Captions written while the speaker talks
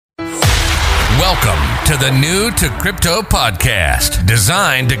Welcome to the New to Crypto podcast,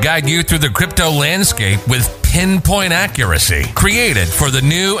 designed to guide you through the crypto landscape with pinpoint accuracy, created for the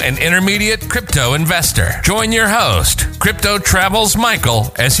new and intermediate crypto investor. Join your host, Crypto Travels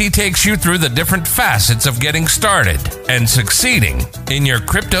Michael, as he takes you through the different facets of getting started and succeeding in your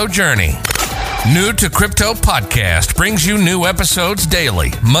crypto journey. New to Crypto podcast brings you new episodes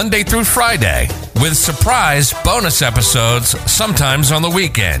daily, Monday through Friday, with surprise bonus episodes sometimes on the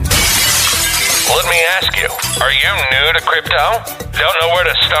weekend. Let me ask you, are you new to crypto? Don't know where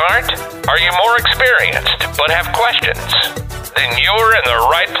to start? Are you more experienced but have questions? Then you're in the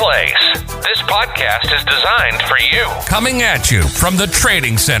right place. This podcast is designed for you. Coming at you from the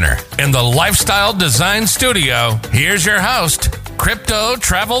Trading Center in the Lifestyle Design Studio, here's your host, Crypto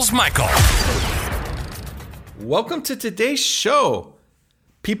Travels Michael. Welcome to today's show.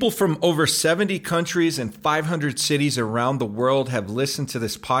 People from over 70 countries and 500 cities around the world have listened to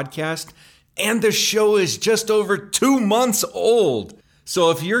this podcast, and the show is just over 2 months old.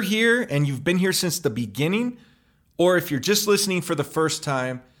 So if you're here and you've been here since the beginning, or if you're just listening for the first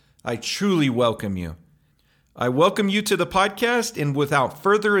time, I truly welcome you. I welcome you to the podcast, and without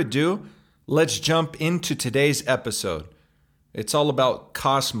further ado, let's jump into today's episode. It's all about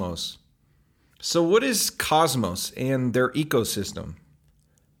Cosmos. So what is Cosmos and their ecosystem?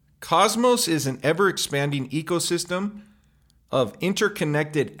 Cosmos is an ever-expanding ecosystem of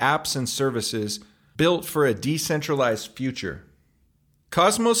interconnected apps and services built for a decentralized future.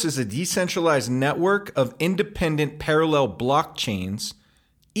 Cosmos is a decentralized network of independent parallel blockchains.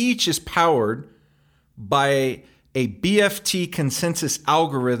 Each is powered by a BFT consensus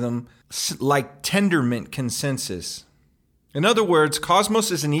algorithm like Tendermint consensus. In other words, Cosmos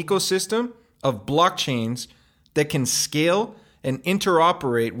is an ecosystem of blockchains that can scale and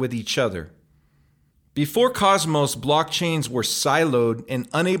interoperate with each other. Before Cosmos, blockchains were siloed and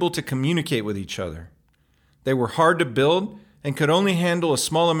unable to communicate with each other. They were hard to build and could only handle a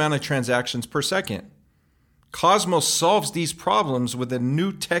small amount of transactions per second. Cosmos solves these problems with a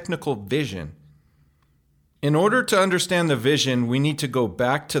new technical vision. In order to understand the vision, we need to go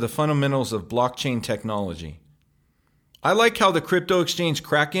back to the fundamentals of blockchain technology. I like how the crypto exchange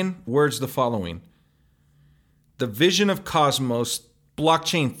Kraken words the following. The vision of Cosmos,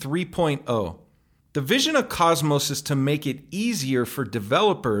 blockchain 3.0. The vision of Cosmos is to make it easier for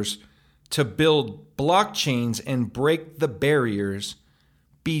developers to build blockchains and break the barriers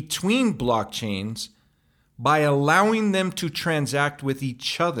between blockchains by allowing them to transact with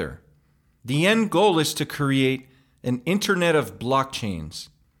each other. The end goal is to create an internet of blockchains,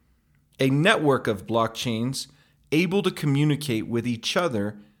 a network of blockchains able to communicate with each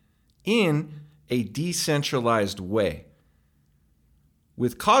other in a decentralized way.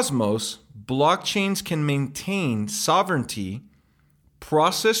 With Cosmos, blockchains can maintain sovereignty,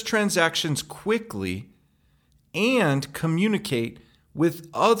 process transactions quickly, and communicate with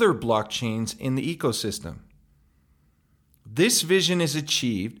other blockchains in the ecosystem. This vision is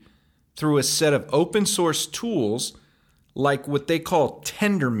achieved through a set of open source tools like what they call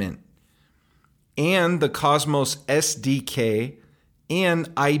Tendermint and the Cosmos SDK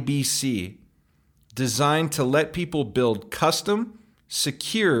and IBC, designed to let people build custom,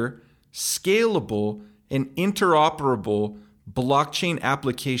 secure, scalable, and interoperable blockchain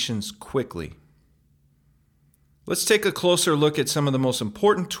applications quickly. Let's take a closer look at some of the most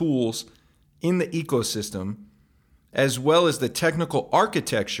important tools in the ecosystem, as well as the technical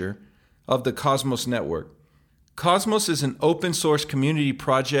architecture of the Cosmos network. Cosmos is an open source community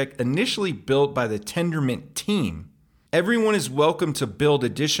project initially built by the Tendermint team. Everyone is welcome to build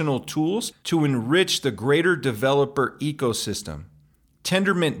additional tools to enrich the greater developer ecosystem.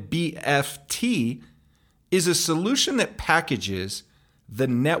 Tendermint BFT is a solution that packages the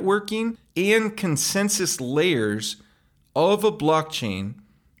networking and consensus layers of a blockchain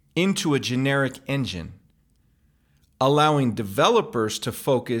into a generic engine, allowing developers to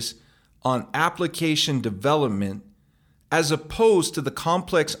focus on application development as opposed to the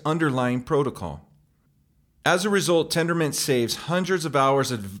complex underlying protocol. As a result, Tendermint saves hundreds of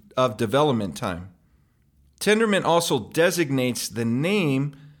hours of development time. Tendermint also designates the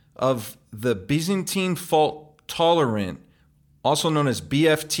name of the Byzantine fault tolerant, also known as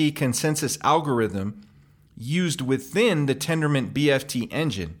BFT consensus algorithm, used within the Tendermint BFT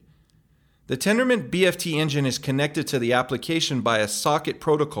engine. The Tendermint BFT engine is connected to the application by a socket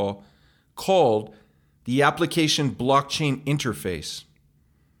protocol called the Application Blockchain Interface.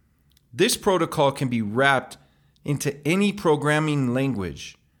 This protocol can be wrapped into any programming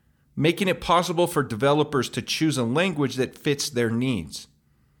language, making it possible for developers to choose a language that fits their needs.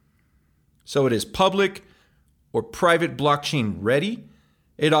 So it is public or private blockchain ready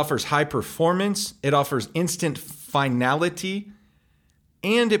It offers high performance, it offers instant finality,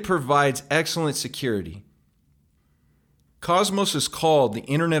 and it provides excellent security. Cosmos is called the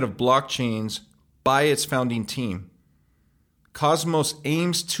Internet of Blockchains by its founding team. Cosmos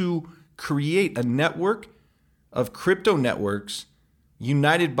aims to create a network of crypto networks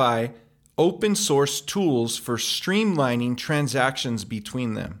united by open source tools for streamlining transactions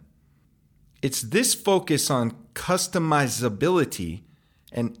between them. It's this focus on customizability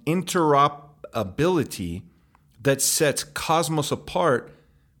and interoperability that sets Cosmos apart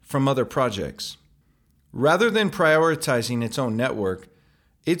from other projects. Rather than prioritizing its own network,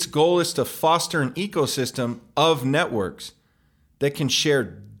 its goal is to foster an ecosystem of networks that can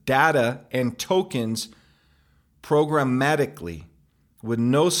share data and tokens programmatically with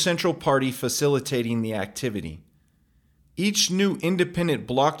no central party facilitating the activity. Each new independent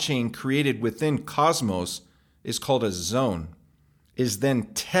blockchain created within Cosmos is called a zone, is then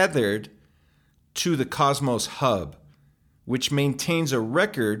tethered to the Cosmos Hub, which maintains a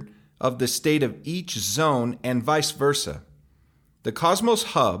record of the state of each zone and vice versa. The Cosmos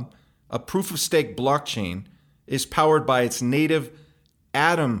Hub, a proof-of-stake blockchain, is powered by its native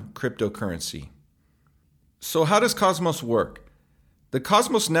Atom cryptocurrency. So how does Cosmos work? The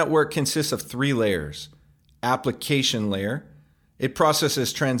Cosmos network consists of 3 layers. Application layer. It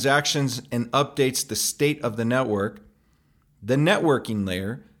processes transactions and updates the state of the network. The networking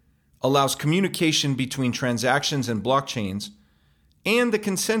layer allows communication between transactions and blockchains. And the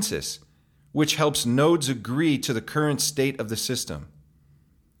consensus, which helps nodes agree to the current state of the system.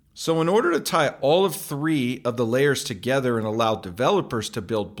 So in order to tie all of 3 of the layers together and allow developers to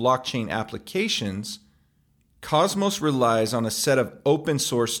build blockchain applications, Cosmos relies on a set of open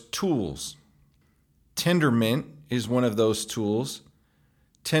source tools. Tendermint is one of those tools.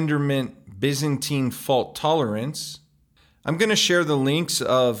 Tendermint Byzantine fault tolerance. I'm going to share the links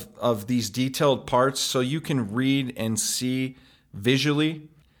of these detailed parts so you can read and see visually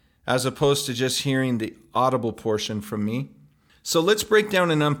as opposed to just hearing the audible portion from me. So let's break down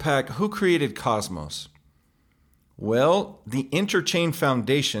and unpack who created Cosmos. Well, the Interchain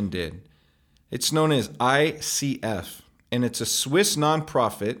Foundation did. It's known as ICF, and it's a Swiss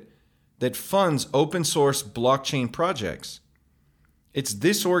nonprofit that funds open source blockchain projects. It's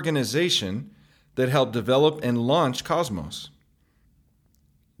this organization that helped develop and launch Cosmos.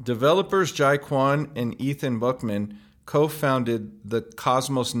 Developers Jai Kwan and Ethan Buchman co-founded the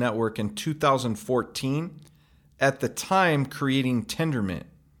Cosmos network in 2014, at the time creating Tendermint,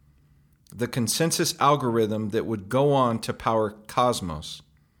 the consensus algorithm that would go on to power Cosmos.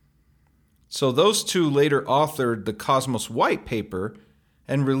 So those two later authored the Cosmos white paper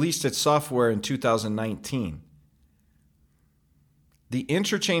and released its software in 2019. The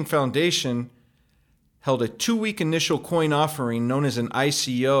Interchain Foundation held a 2-week initial coin offering known as an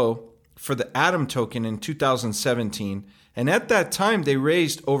ICO for the Atom token in 2017, and at that time they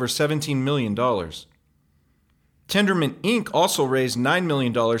raised over $17 million. Tendermint Inc. also raised $9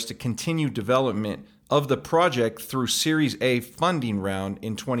 million to continue development of the project through Series A funding round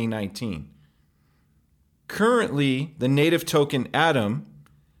in 2019. Currently, the native token Atom,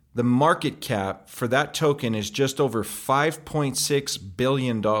 the market cap for that token is just over $5.6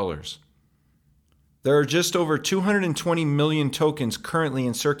 billion. There are just over 220 million tokens currently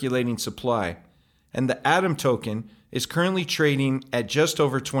in circulating supply, and the Atom token is currently trading at just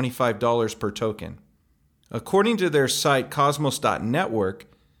over $25 per token. According to their site cosmos.network,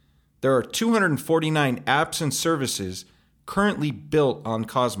 there are 249 apps and services currently built on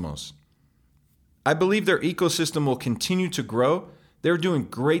Cosmos. I believe their ecosystem will continue to grow. They're doing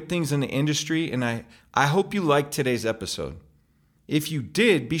great things in the industry, and I hope you liked today's episode. If you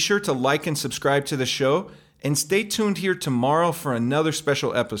did, be sure to like and subscribe to the show, and stay tuned here tomorrow for another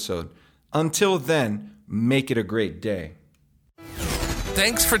special episode. Until then, make it a great day.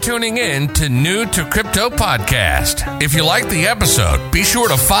 Thanks for tuning in to New to Crypto Podcast. If you liked the episode, be sure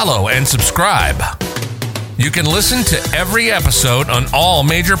to follow and subscribe. You can listen to every episode on all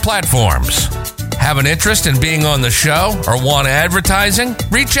major platforms. Have an interest in being on the show or want advertising?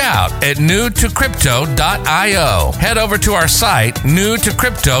 Reach out at newtocrypto.io. Head over to our site,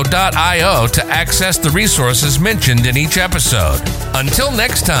 newtocrypto.io, to access the resources mentioned in each episode. Until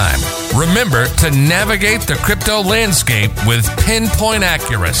next time, remember to navigate the crypto landscape with pinpoint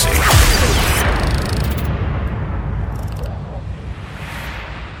accuracy.